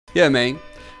Yeah, man.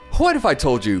 What if I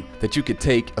told you that you could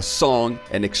take a song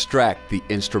and extract the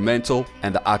instrumental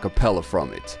and the acapella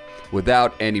from it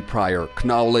without any prior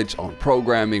knowledge on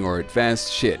programming or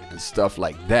advanced shit and stuff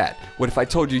like that? What if I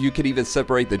told you you could even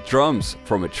separate the drums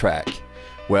from a track?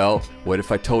 Well, what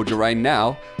if I told you right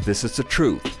now, this is the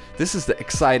truth. This is the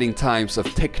exciting times of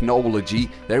technology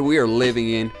that we are living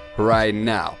in right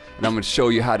now. And I'm going to show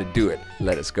you how to do it.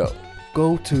 Let us go.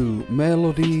 Go to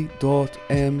melody.ml.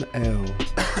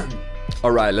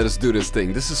 Alright, let us do this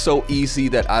thing. This is so easy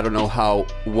that I don't know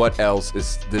what else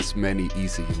is this many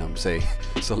easy, you know what I'm saying?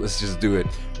 So let's just do it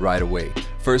right away.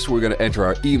 First, we're going to enter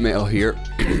our email here.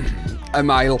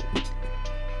 Email.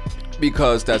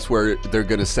 Because that's where they're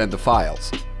going to send the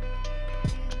files.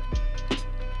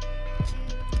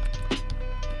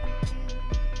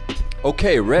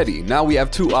 Okay, ready. Now we have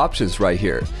two options right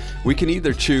here. We can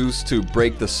either choose to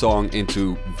break the song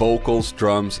into vocals,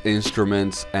 drums,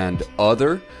 instruments, and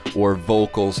other, or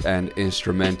vocals and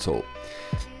instrumental.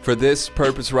 For this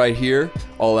purpose right here,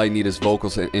 all I need is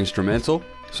vocals and instrumental.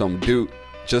 So I'm gonna do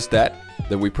just that.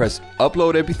 Then we press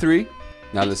upload MP3.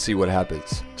 Now let's see what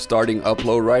happens. Starting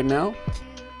upload right now.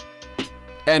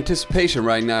 Anticipation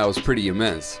right now is pretty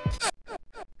immense.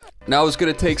 Now it's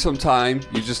gonna take some time.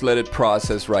 You just let it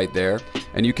process right there.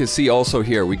 And you can see also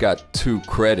here we got 2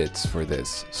 credits for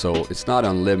this. So it's not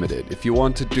unlimited. If you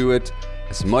want to do it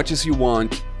as much as you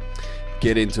want,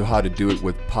 get into how to do it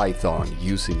with Python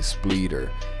using Spleeter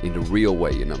in the real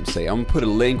way, you know what I'm saying? I'm gonna put a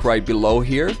link right below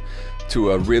here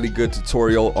to a really good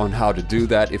tutorial on how to do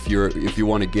that if you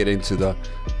want to get into the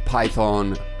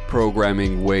Python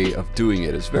programming way of doing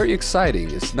it. It's very exciting.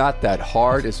 It's not that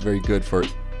hard. It's very good for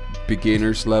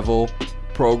beginners level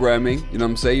programming, you know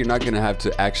what I'm saying? You're not gonna have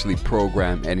to actually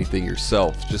program anything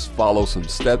yourself. Just follow some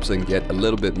steps and get a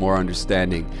little bit more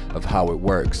understanding of how it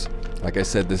works. Like I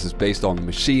said, this is based on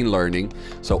machine learning.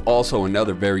 So also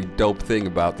another very dope thing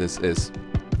about this is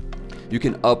you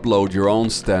can upload your own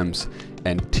stems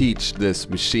and teach this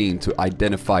machine to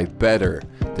identify better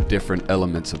the different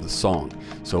elements of the song.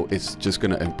 So it's just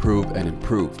gonna improve and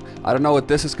improve. I don't know what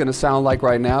this is gonna sound like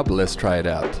right now, but let's try it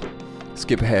out.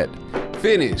 Skip ahead.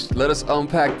 Finished. Let us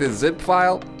unpack this zip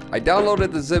file. I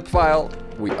downloaded the zip file.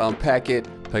 We unpack it,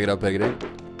 pack it up, pack it in.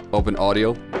 Open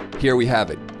audio. Here we have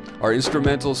it. Our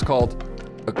instrumental is called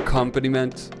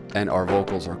accompaniment and our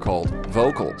vocals are called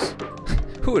vocals.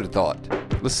 Who would have thought?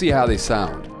 Let's see how they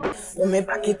sound. Let me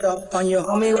back it up on your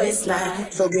homie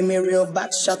waistline. So give me real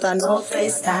back shot and no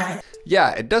FaceTime.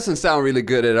 Yeah, it doesn't sound really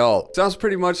good at all. Sounds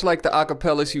pretty much like the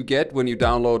acapellas you get when you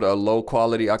download a low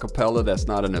quality acapella that's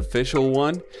not an official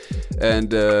one.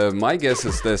 And my guess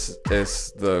is this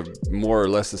is the more or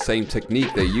less the same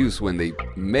technique they use when they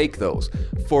make those.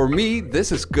 For me,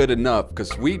 this is good enough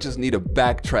because we just need a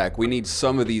backtrack. We need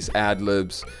some of these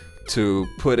ad-libs to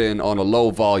put in on a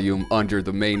low volume under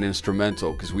the main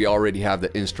instrumental because we already have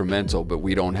the instrumental but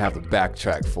we don't have the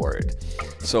backtrack for it.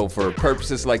 So for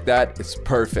purposes like that, it's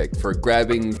perfect. For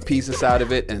grabbing pieces out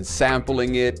of it and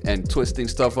sampling it and twisting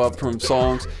stuff up from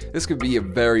songs, this could be a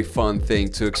very fun thing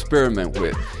to experiment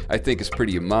with. I think it's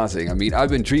pretty amazing. I mean, I've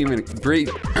been dreaming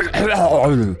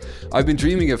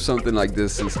of something like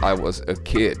this since I was a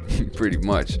kid, pretty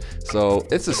much. So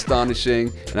it's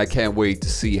astonishing and I can't wait to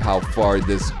see how far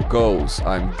this goes.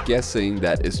 I'm guessing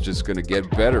that it's just gonna get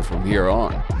better from here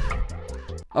on.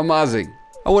 Amazing.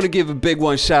 I want to give a big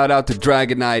one shout out to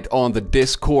Dragonite on the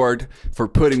Discord for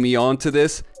putting me on to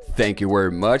this. Thank you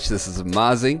very much. This is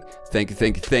amazing. Thank you,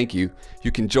 thank you, thank you.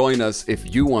 You can join us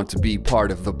if you want to be part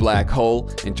of the Black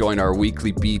Hole and join our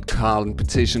weekly beat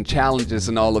competition challenges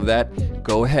and all of that.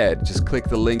 Go ahead, just click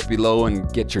the link below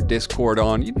and get your Discord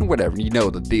on. You know, whatever, you know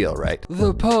the deal, right?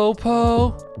 The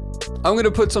po-po. I'm gonna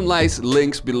put some nice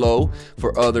links below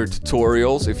for other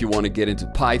tutorials if you want to get into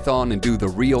Python and do the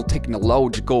real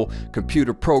technological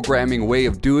computer programming way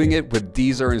of doing it with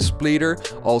Deezer and Spleeter.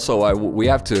 Also, we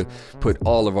have to put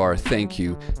all of our thank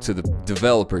you to the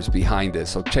developers behind this.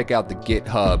 So check out the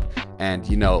GitHub and,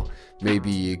 you know,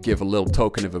 maybe give a little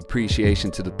token of appreciation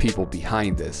to the people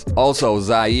behind this. Also,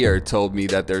 Zaire told me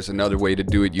that there's another way to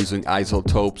do it using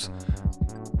Isotope's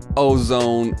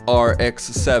Ozone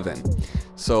RX7.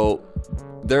 So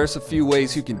there's a few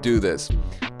ways you can do this.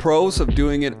 Pros of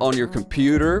doing it on your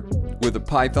computer with a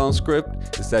Python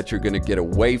script is that you're going to get a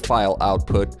WAV file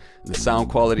output. The sound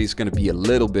quality is going to be a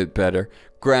little bit better.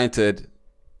 Granted,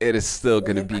 it is still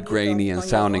going to be grainy and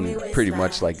sounding pretty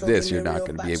much like this. You're not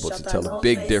going to be able to tell a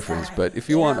big difference, but if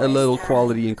you want a little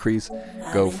quality increase,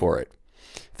 go for it.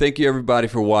 Thank you everybody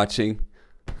for watching.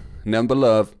 Number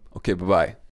love. Okay,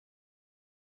 bye-bye.